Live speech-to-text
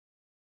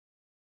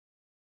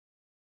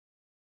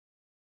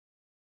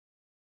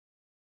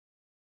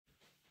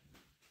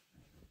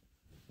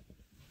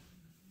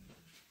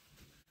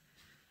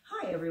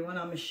everyone,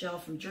 I'm Michelle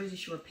from Jersey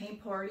Shore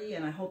Paint Party,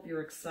 and I hope you're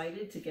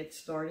excited to get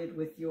started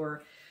with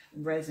your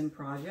resin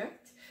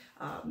project.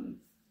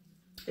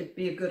 It'd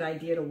be a good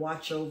idea to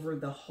watch over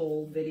the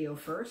whole video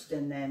first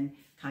and then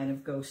kind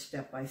of go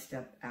step by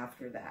step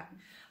after that.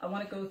 I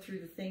want to go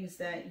through the things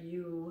that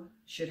you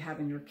should have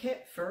in your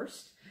kit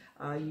first.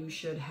 You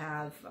should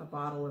have a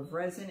bottle of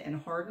resin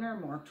and hardener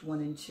marked 1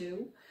 and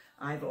 2.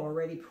 I've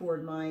already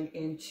poured mine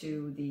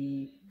into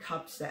the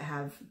cups that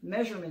have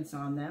measurements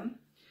on them,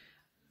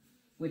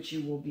 which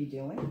you will be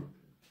doing.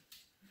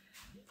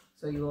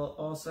 So you will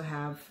also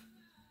have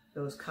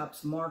those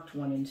cups marked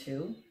 1 and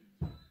 2.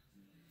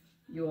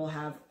 You will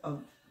have a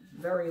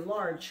very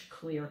large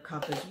clear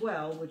cup as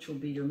well, which will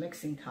be your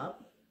mixing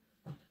cup.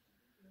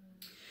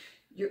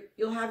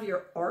 You'll have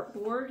your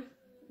artboard,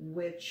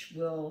 which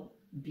will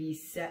be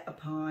set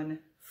upon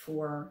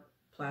 4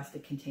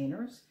 plastic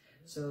containers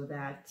so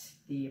that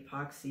the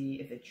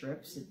epoxy, if it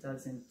drips, it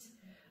doesn't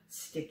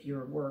stick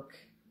your work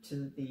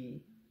to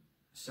the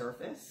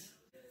surface.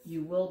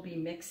 You will be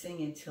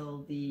mixing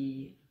until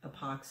the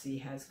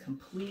epoxy has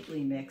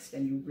completely mixed,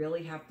 and you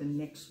really have to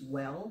mix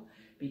well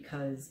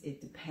because it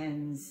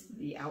depends,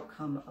 the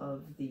outcome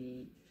of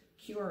the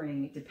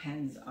curing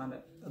depends on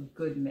a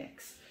good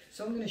mix.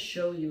 So I'm going to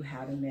show you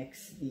how to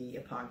mix the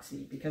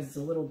epoxy because it's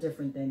a little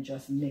different than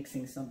just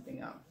mixing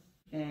something up.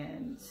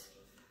 And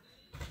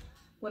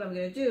what I'm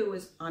going to do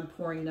is I'm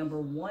pouring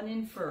number 1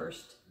 in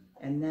first,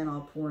 and then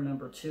I'll pour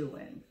number 2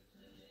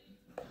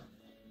 in.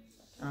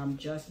 I'm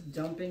just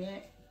dumping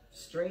it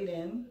straight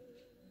in.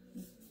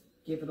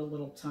 Give it a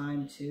little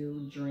time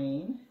to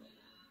drain.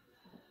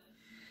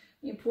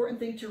 The important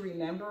thing to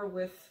remember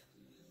with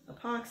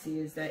epoxy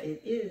is that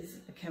it is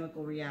a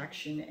chemical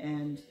reaction,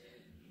 and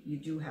you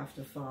do have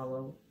to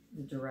follow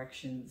the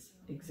directions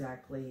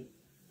exactly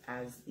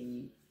as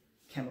the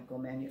chemical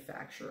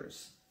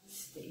manufacturers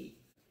state.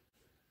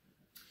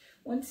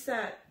 Once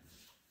that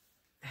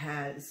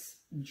has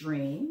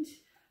drained,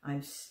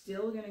 I'm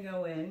still going to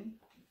go in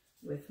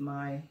with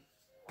my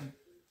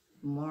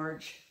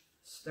large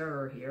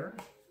stirrer here,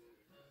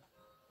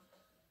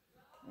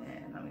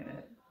 and I'm going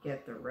to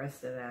get the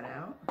rest of that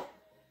out. I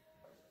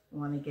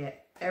want to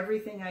get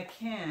everything I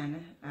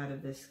can out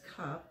of this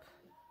cup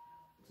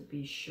to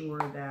be sure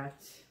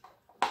that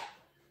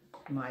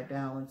my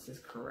balance is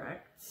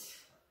correct.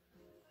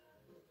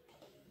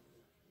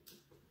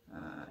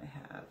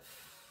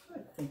 I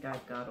think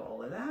I've got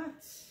all of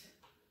that.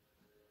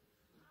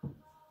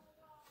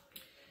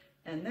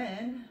 And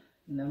then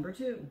number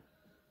 2.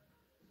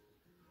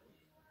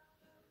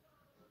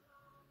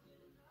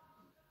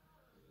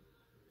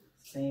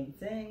 Same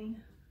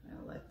thing.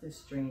 I'll let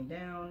this drain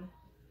down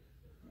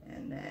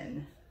and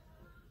then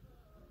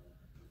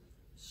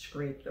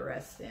scrape the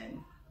rest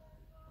in.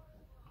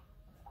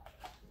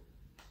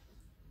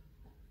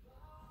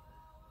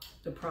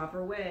 The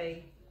proper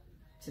way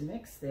to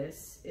mix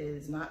this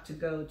is not to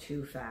go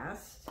too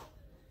fast,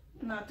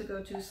 not to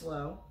go too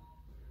slow,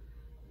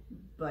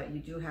 but you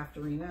do have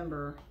to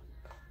remember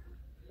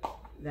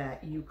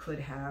that you could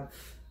have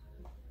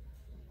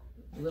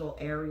little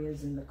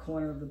areas in the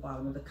corner of the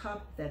bottom of the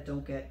cup that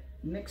don't get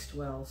mixed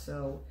well,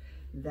 so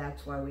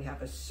that's why we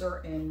have a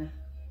certain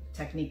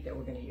technique that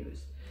we're going to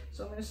use.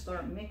 So I'm going to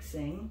start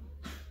mixing,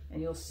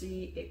 and you'll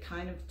see it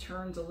kind of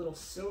turns a little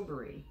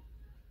silvery,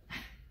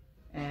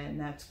 and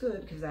that's good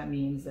because that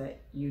means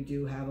that you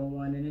do have a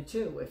 1 and a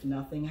 2. If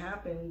nothing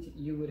happened,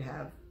 you would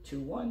have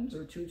 2 1s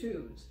or 2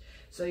 2s.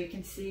 So you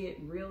can see it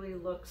really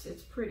looks,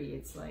 it's pretty.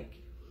 It's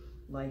like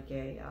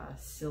a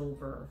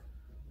silver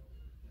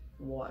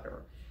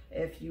water.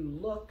 If you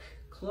look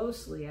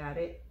closely at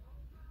it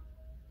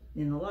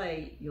in the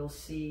light, you'll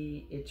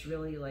see it's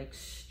really like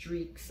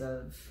streaks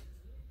of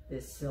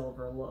this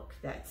silver look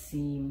that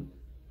seem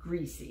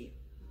greasy.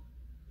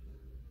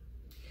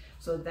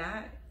 So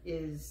that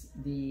is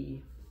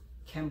the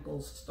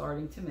chemicals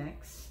starting to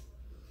mix,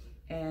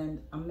 and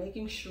I'm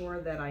making sure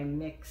that I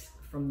mix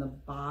from the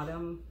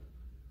bottom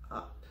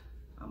up.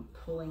 I'm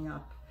pulling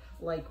up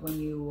like when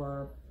you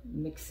are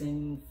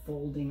mixing,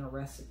 folding a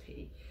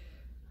recipe,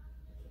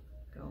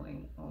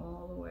 going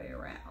all the way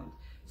around.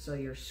 So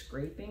you're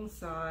scraping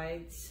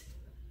sides,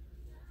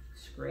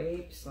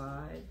 scrape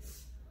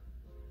sides,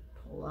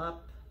 pull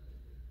up,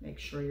 make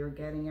sure you're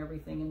getting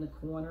everything in the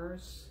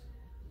corners.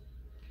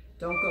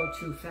 Don't go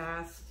too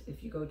fast.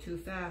 If you go too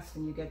fast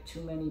and you get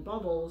too many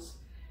bubbles,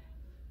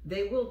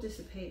 they will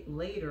dissipate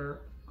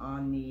later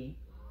on the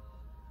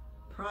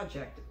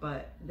project,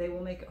 but they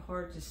will make it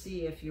hard to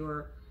see if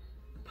your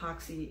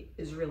epoxy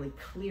is really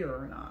clear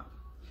or not.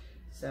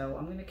 So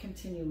I'm going to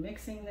continue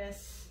mixing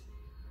this,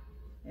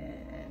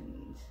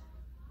 and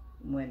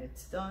when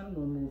it's done,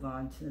 we'll move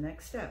on to the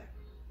next step.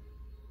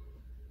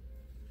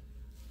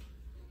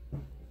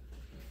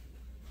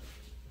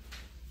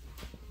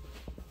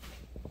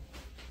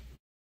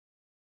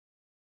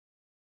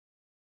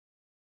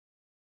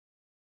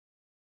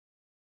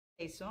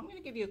 Okay, so I'm going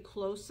to give you a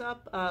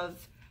close-up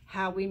of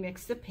how we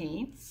mix the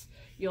paints.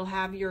 You'll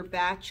have your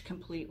batch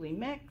completely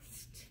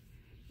mixed,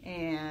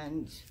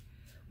 and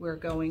we're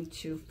going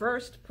to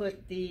first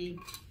put the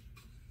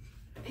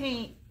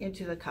paint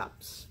into the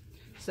cups.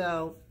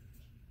 So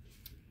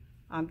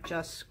I'm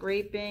just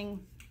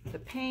scraping the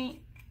paint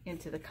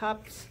into the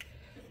cups.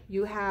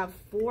 You have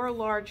 4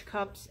 large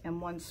cups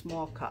and 1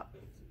 small cup.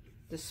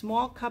 The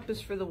small cup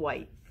is for the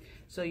white.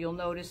 So you'll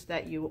notice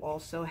that you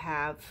also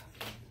have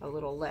a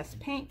little less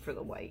paint for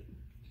the white.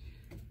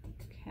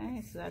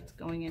 Okay, so that's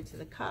going into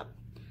the cup.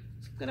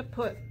 So I'm going to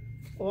put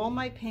all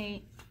my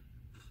paint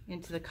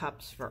into the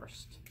cups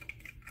first.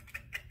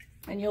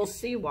 And you'll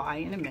see why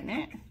in a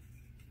minute.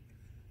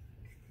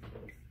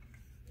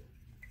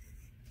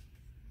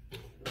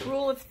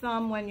 Rule of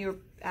thumb when you're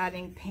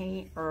adding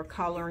paint or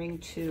coloring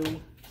to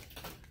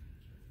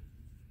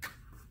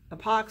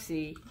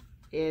epoxy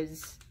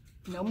is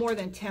no more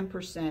than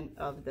 10%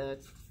 of the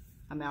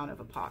amount of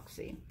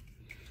epoxy.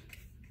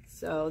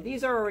 So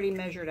these are already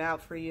measured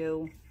out for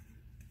you,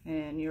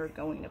 and you're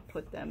going to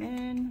put them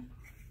in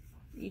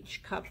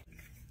each cup.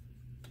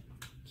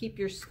 Keep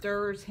your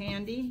stirrers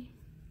handy.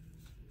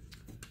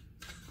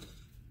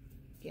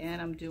 Again,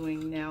 I'm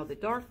doing now the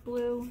dark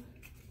blue.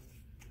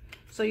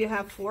 So you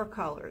have 4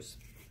 colors,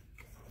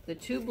 the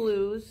 2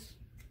 blues,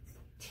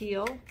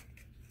 teal,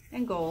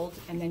 and gold,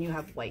 and then you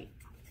have white.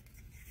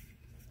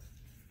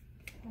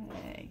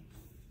 Okay.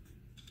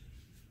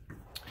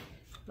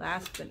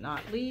 Last but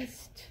not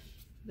least,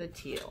 the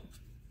teal.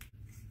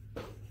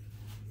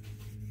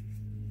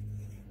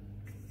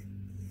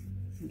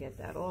 Get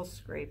that all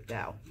scraped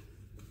out.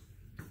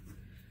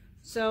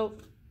 So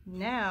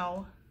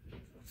now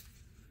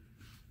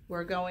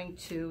we're going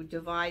to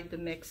divide the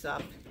mix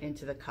up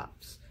into the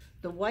cups.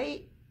 The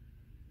white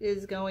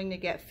is going to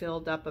get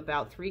filled up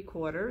about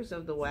 3/4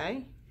 of the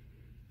way,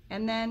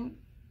 and then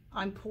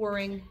I'm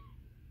pouring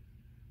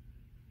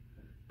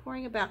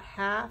about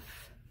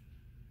half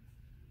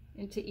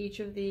into each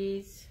of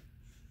these.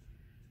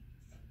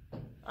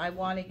 I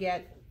want to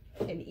get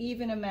an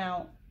even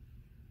amount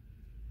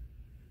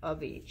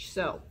of each.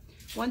 So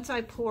once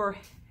I pour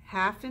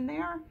half in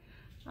there,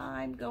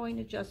 I'm going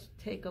to just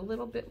take a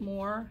little bit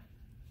more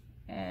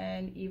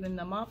and even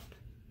them up.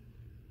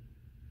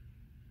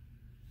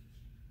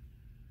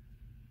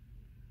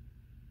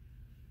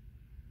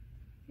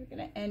 You're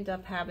going to end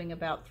up having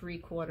about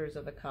 3/4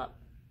 of a cup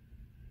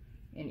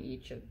in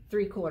each of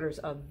 3/4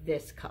 of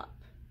this cup.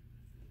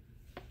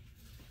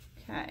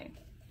 Okay,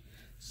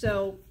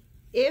 so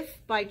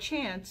if by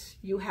chance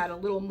you had a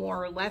little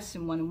more or less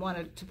in one and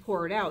wanted to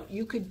pour it out,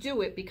 you could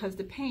do it because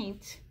the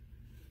paint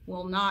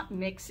will not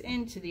mix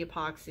into the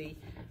epoxy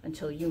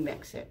until you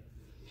mix it.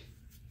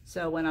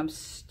 So when I'm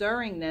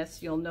stirring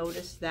this, you'll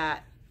notice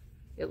that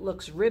it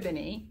looks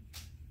ribbony,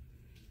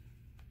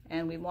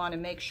 and we want to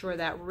make sure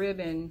that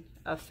ribbon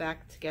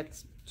effect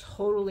gets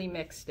totally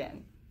mixed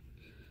in.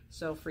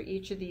 So for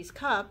each of these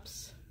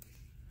cups,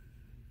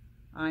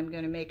 I'm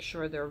going to make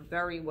sure they're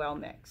very well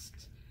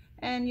mixed.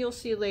 And you'll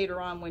see later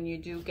on when you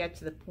do get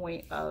to the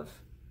point of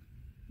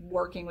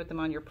working with them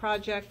on your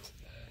project,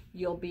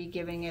 you'll be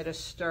giving it a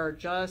stir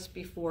just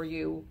before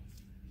you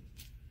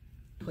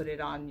put it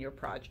on your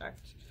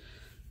project.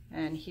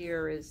 And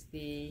here is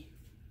the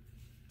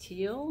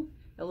teal.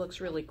 It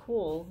looks really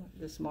cool,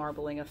 this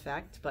marbling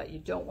effect, but you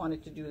don't want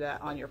it to do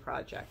that on your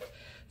project.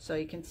 So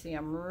you can see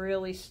I'm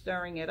really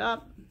stirring it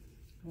up.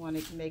 I want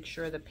to make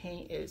sure the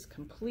paint is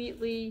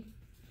completely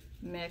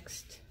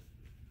mixed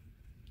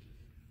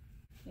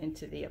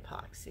into the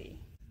epoxy.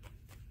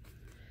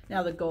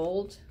 Now the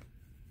gold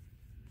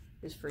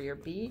is for your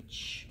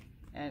beach,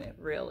 and it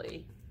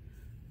really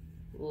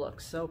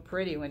looks so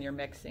pretty when you're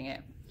mixing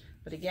it.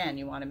 But again,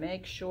 you want to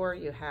make sure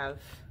you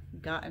have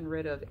gotten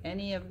rid of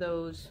any of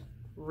those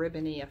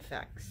ribbony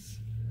effects.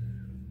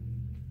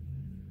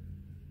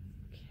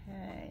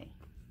 Okay,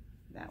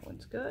 that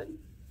one's good.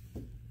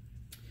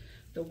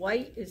 The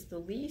white is the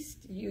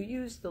least. You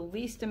use the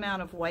least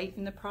amount of white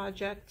in the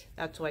project.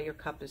 That's why your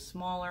cup is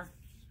smaller,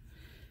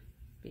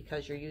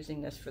 because you're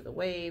using this for the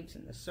waves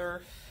and the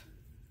surf.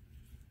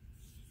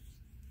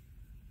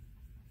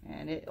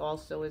 And it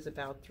also is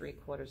about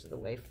 3/4 of the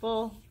way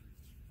full.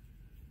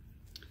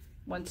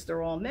 Once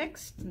they're all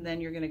mixed, then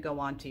you're going to go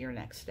on to your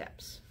next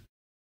steps.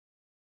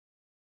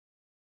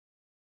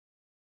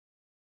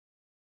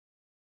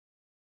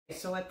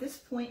 So at this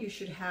point you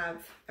should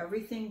have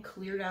everything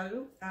cleared out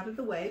of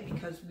the way,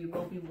 because we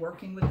will be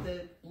working with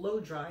the blow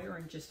dryer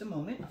in just a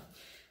moment.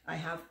 I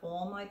have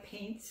all my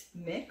paints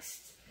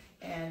mixed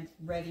and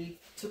ready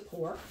to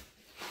pour.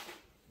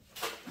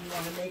 You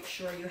want to make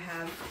sure you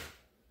have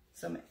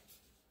some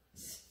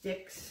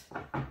sticks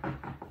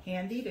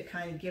handy to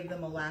kind of give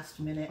them a last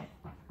minute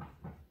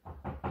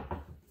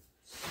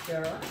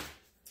stir.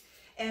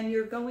 And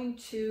you're going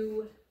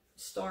to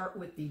start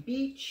with the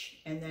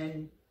beach and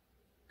then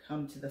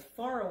come to the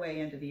far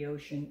away end of the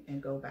ocean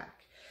and go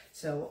back.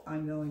 So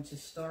I'm going to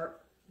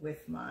start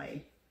with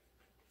my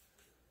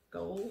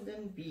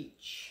golden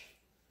beach.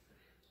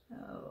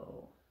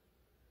 Oh.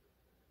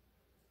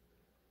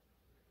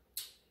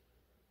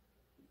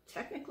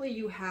 Technically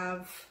you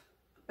have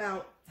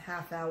about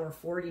half hour,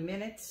 40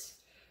 minutes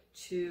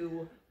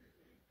to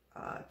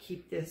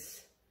keep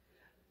this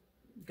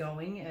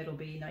going. It'll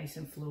be nice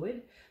and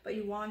fluid, but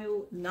you want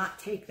to not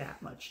take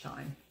that much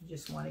time. You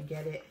just want to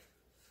get it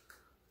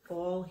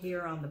all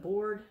here on the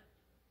board.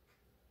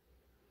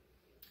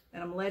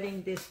 And I'm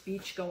letting this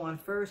beach go on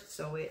first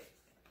so it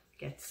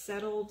gets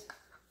settled.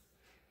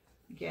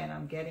 Again,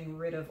 I'm getting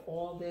rid of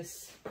all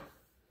this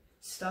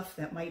stuff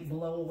that might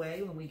blow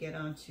away when we get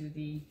onto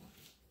the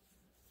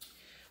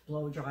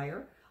blow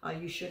dryer.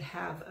 You should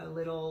have a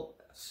little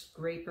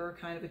scraper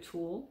kind of a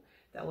tool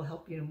that will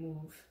help you to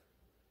move,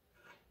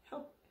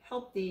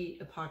 help the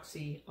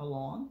epoxy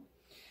along.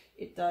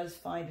 It does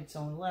find its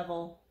own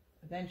level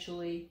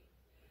eventually,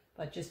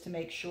 but just to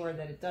make sure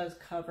that it does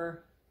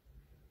cover,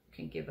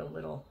 can give a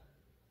little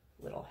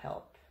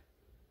help.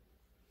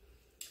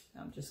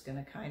 I'm just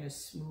going to kind of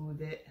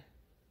smooth it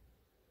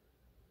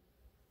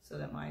so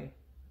that my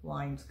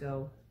lines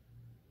go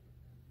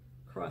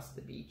across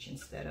the beach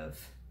instead of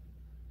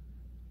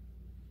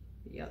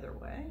the other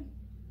way.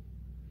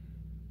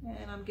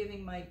 And I'm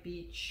giving my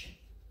beach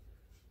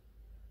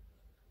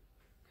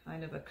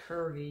kind of a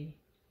curvy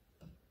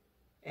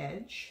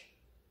edge.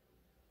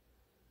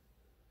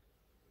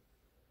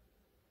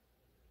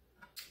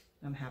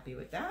 I'm happy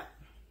with that.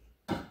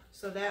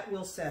 So that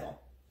will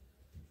settle.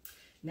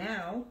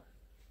 Now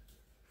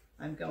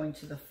I'm going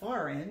to the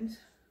far end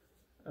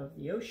of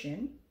the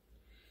ocean,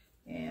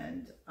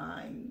 and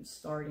I'm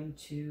starting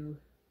to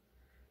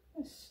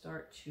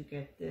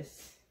get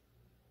this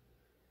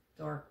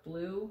dark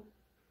blue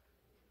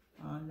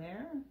on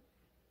there.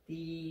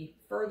 The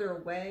further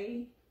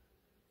away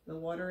the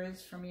water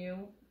is from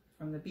you,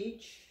 from the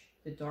beach,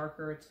 the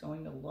darker it's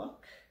going to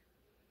look.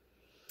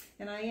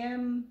 And I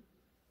am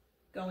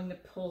going to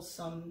pull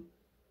some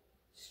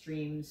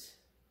streams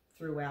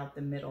throughout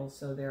the middle,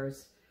 so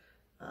there's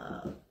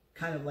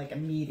kind of like a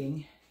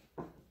meeting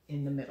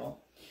in the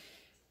middle.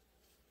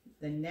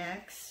 The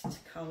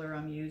next color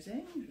I'm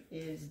using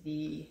is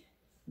the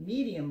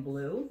medium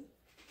blue,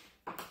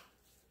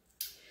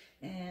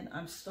 and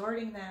I'm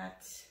starting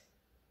that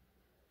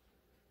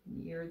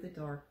near the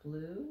dark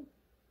blue,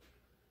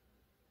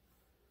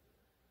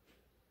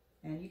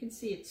 and you can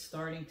see it's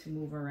starting to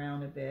move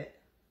around a bit.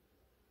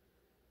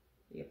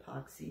 The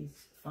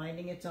epoxy's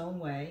finding its own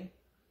way.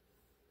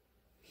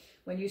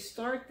 When you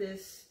start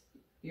this,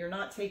 you're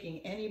not taking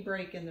any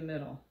break in the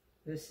middle.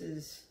 This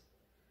is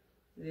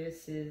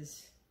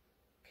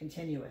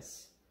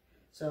continuous.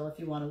 So if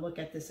you want to look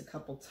at this a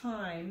couple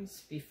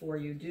times before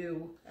you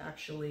do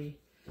actually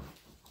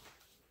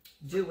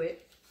do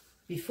it,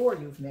 before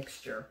you've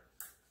mixed your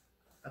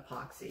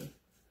epoxy,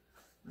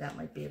 that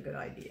might be a good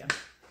idea.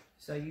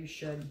 So you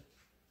should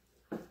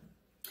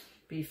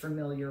be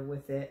familiar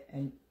with it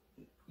and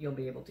you'll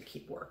be able to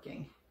keep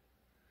working.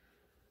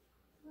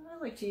 I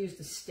like to use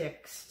the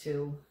sticks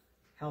to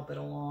help it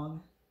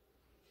along.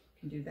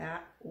 You can do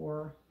that,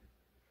 or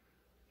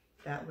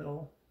that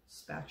little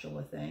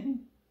spatula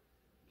thing.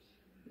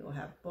 You'll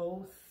have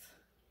both.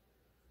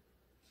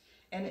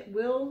 And it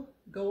will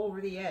go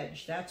over the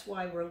edge. That's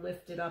why we're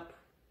lifted up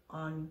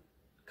on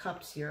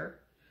cups here,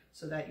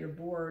 so that your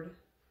board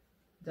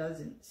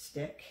doesn't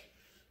stick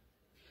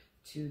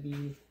to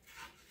the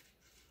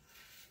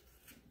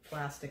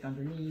plastic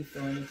underneath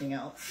or anything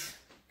else.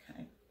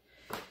 Okay.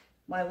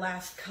 My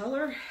last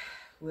color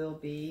will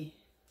be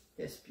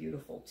this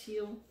beautiful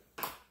teal.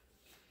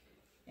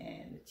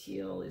 And the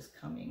teal is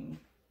coming,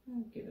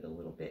 I'll give it a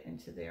little bit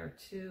into there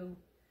too.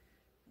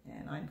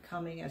 And I'm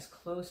coming as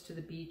close to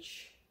the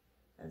beach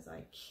as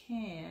I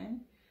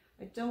can.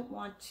 I don't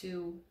want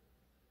to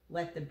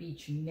let the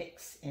beach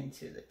mix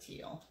into the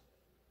teal.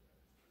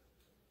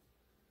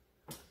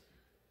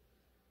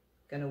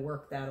 Gonna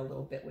work that a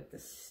little bit with the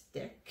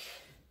stick.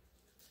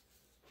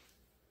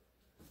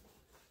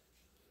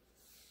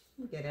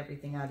 Get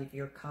everything out of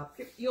your cup.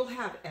 You'll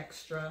have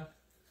extra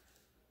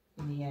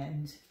in the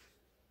end.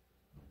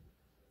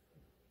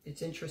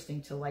 It's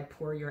interesting to like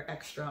pour your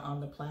extra on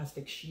the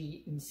plastic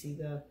sheet and see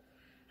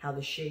how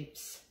the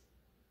shapes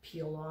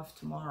peel off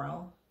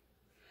tomorrow.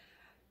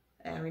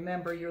 And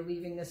remember, you're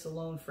leaving this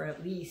alone for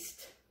at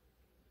least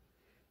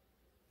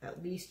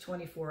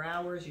 24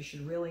 hours. You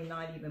should really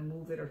not even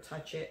move it or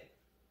touch it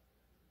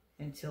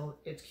until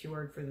it's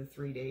cured for the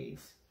 3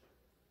 days.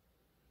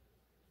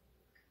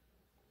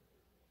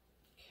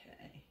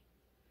 Okay,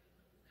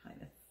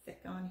 kind of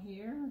thick on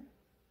here.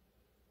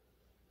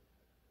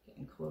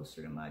 Getting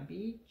closer to my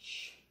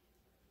beach.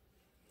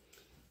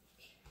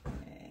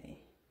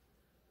 Okay,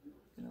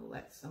 I'm gonna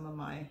let some of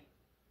my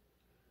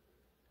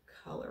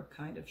color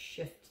kind of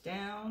shift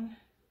down.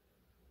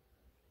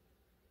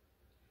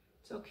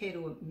 It's okay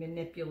to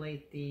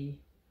manipulate the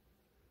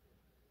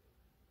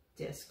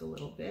disc a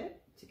little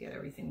bit to get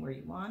everything where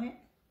you want it.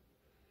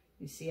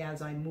 You see,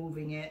 as I'm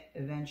moving it,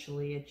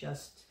 eventually it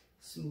just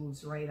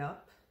smooths right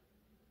up.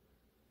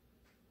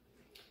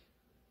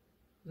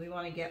 We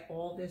want to get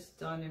all this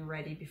done and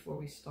ready before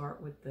we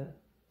start with the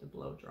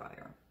blow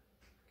dryer.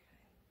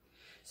 Okay.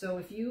 So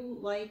if you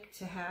like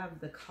to have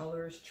the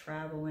colors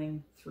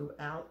traveling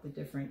throughout the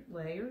different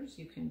layers,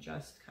 you can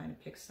just kind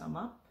of pick some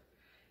up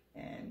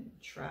and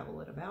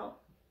travel it about.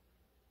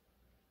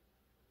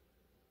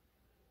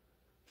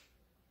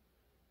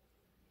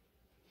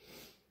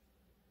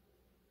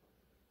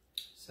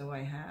 So I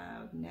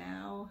have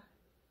now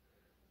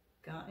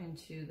gotten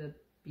to the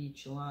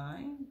beach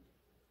line.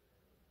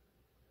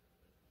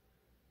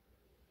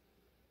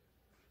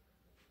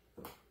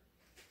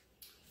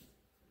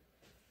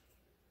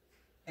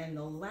 And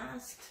the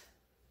last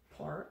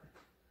part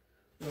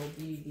will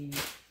be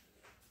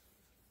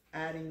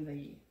adding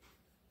the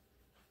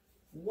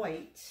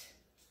white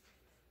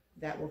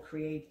that will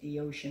create the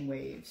ocean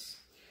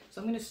waves.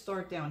 So I'm going to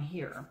start down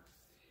here.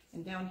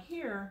 And down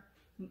here,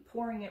 I'm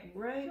pouring it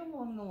right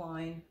along the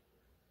line,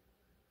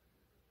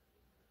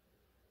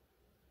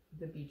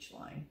 the beach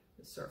line,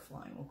 the surf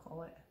line, we'll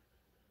call it.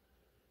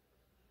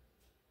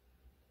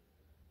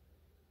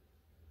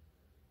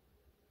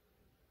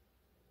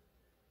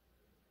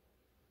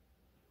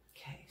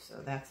 Okay,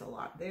 so that's a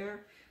lot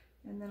there.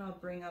 And then I'll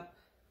bring up,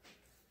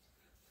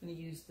 I'm going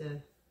to use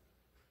the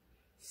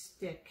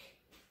stick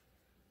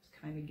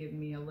to kind of give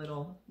me a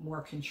little more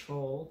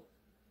control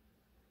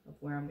of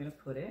where I'm going to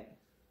put it.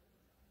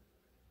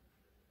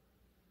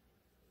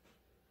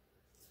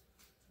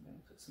 I'm going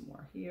to put some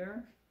more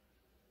here.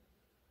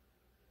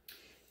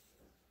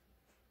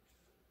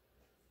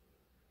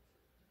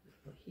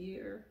 Put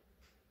here.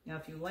 Now,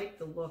 if you like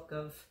the look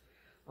of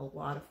a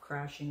lot of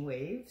crashing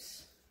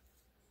waves,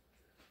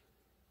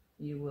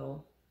 you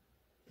will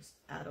just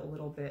add a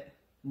little bit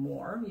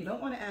more. You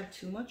don't want to add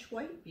too much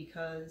white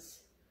because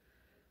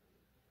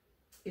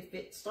if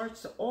it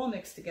starts to all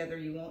mix together,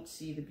 you won't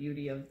see the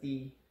beauty of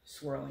the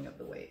swirling of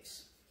the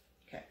waves.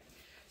 Okay,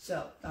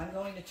 so I'm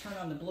going to turn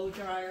on the blow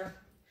dryer.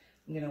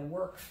 I'm going to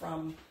work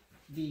from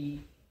the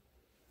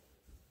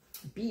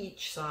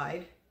beach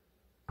side.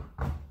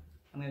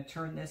 I'm going to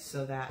turn this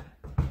so that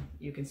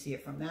you can see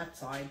it from that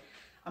side.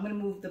 I'm going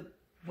to move the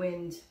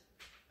wind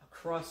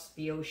across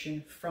the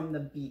ocean from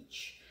the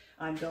beach.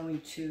 I'm going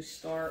to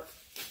start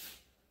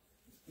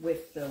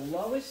with the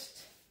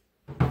lowest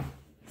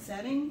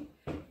setting,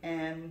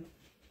 and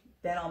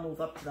then I'll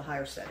move up to the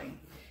higher setting.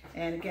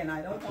 And again,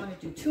 I don't want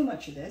to do too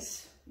much of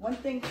this. One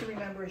thing to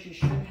remember is you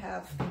should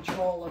have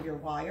control of your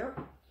wire,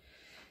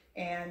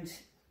 and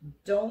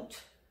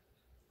don't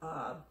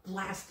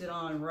blast it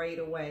on right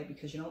away,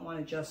 because you don't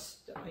want to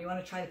you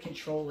want to try to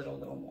control it a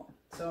little more.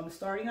 So I'm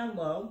starting on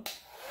low.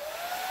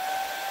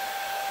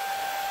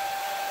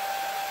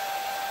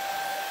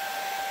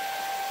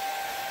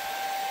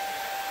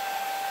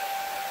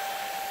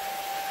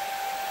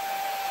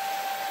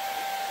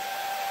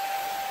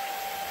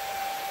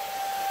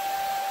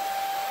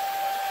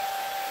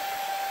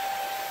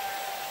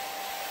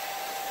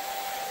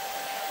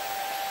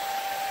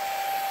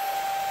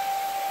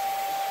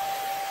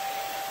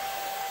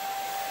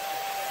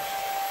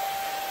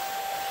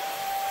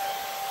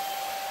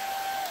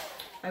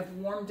 I've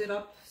warmed it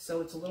up so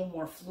it's a little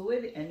more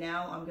fluid, and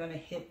now I'm going to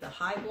hit the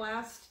high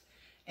blast,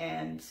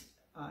 and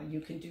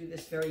you can do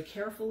this very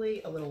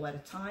carefully, a little at a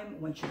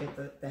time, once you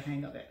get the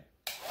hang of it.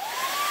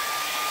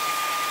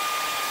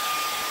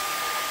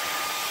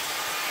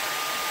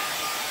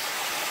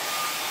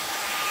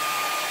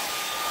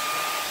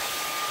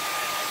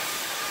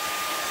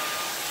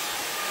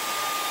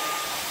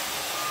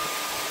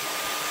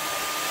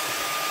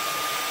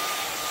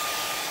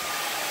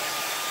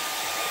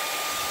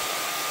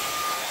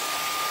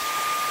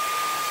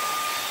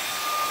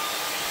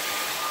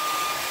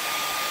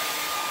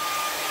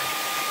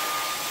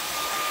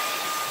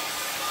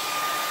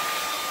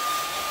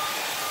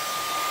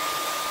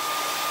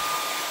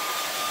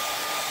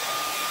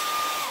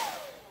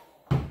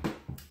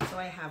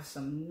 I have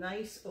some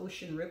nice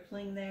ocean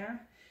rippling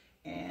there,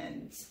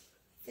 and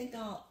I think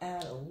I'll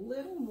add a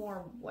little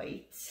more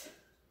white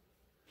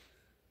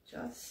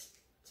just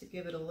to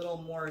give it a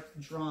little more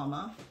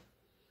drama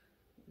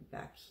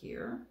back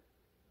here.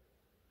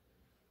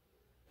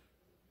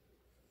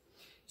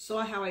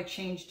 Saw how I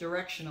changed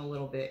direction a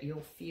little bit.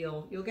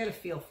 You'll get a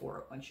feel for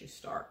it once you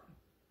start.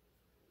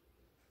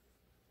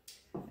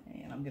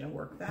 And I'm going to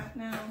work that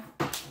now.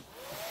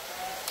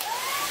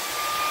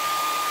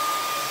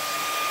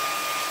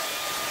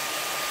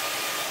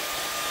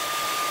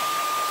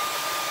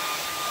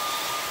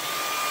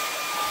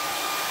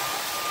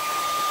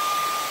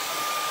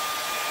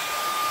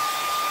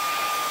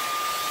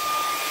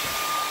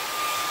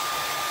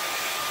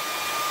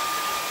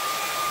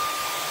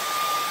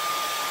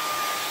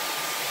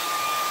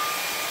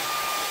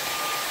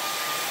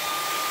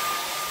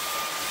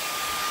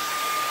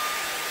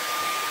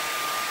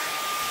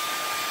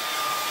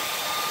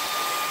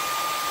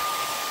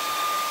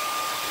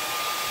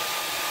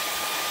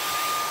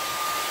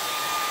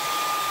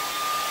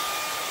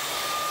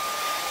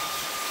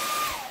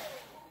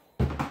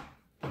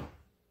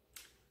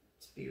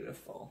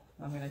 Beautiful.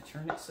 I'm going to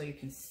turn it so you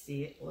can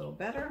see it a little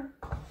better.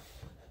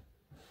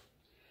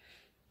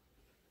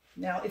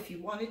 Now, if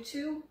you wanted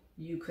to,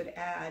 you could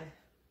add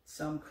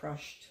some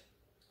crushed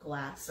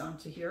glass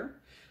onto here,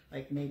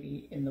 like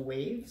maybe in the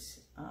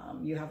waves.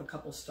 You have a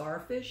couple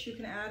starfish you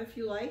can add if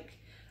you like.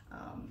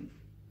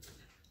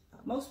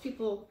 Most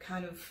people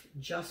kind of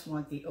just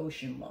want the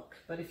ocean look,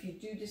 but if you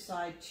do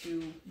decide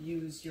to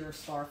use your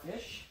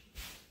starfish,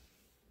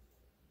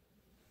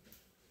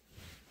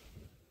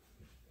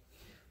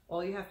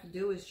 All you have to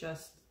do is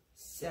just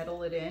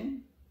settle it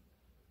in.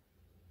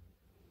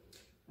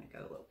 I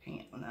got a little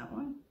paint on that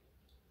one.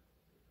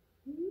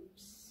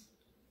 Oops.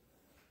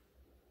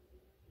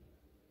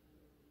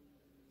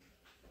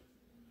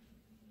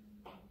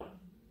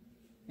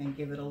 And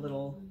give it a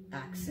little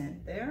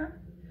accent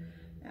there.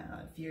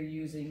 If you're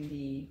using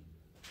the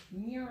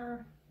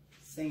mirror,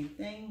 same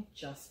thing,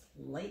 just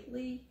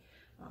lightly.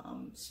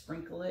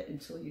 Sprinkle it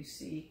until you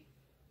see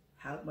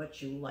how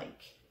much you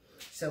like.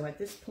 So at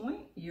this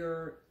point,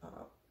 you're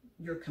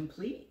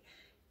complete,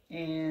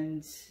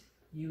 and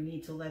you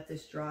need to let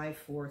this dry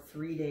for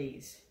 3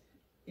 days.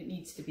 It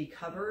needs to be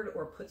covered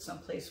or put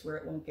someplace where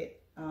it won't get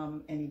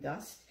any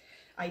dust.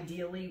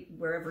 Ideally,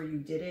 wherever you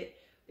did it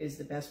is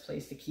the best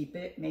place to keep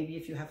it. Maybe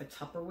if you have a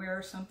Tupperware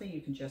or something,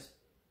 you can just,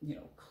 you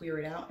know, clear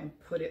it out and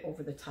put it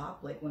over the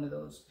top, like one of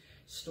those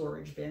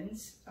storage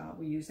bins.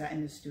 We use that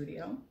in the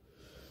studio.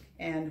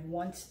 And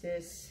once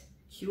this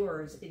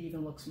cures, it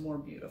even looks more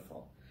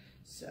beautiful.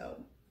 So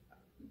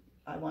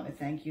I want to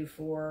thank you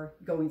for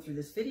going through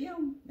this video.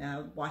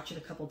 Watch it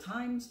a couple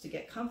times to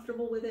get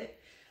comfortable with it.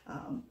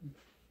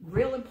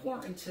 Real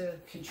important to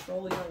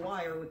control your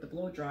wire with the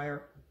blow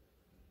dryer.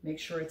 Make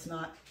sure it's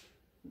not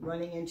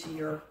running into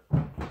your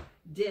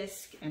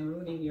disc and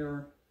ruining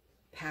your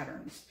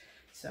patterns.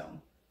 So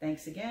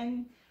thanks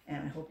again,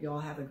 and I hope you all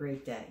have a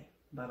great day.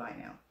 Bye-bye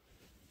now.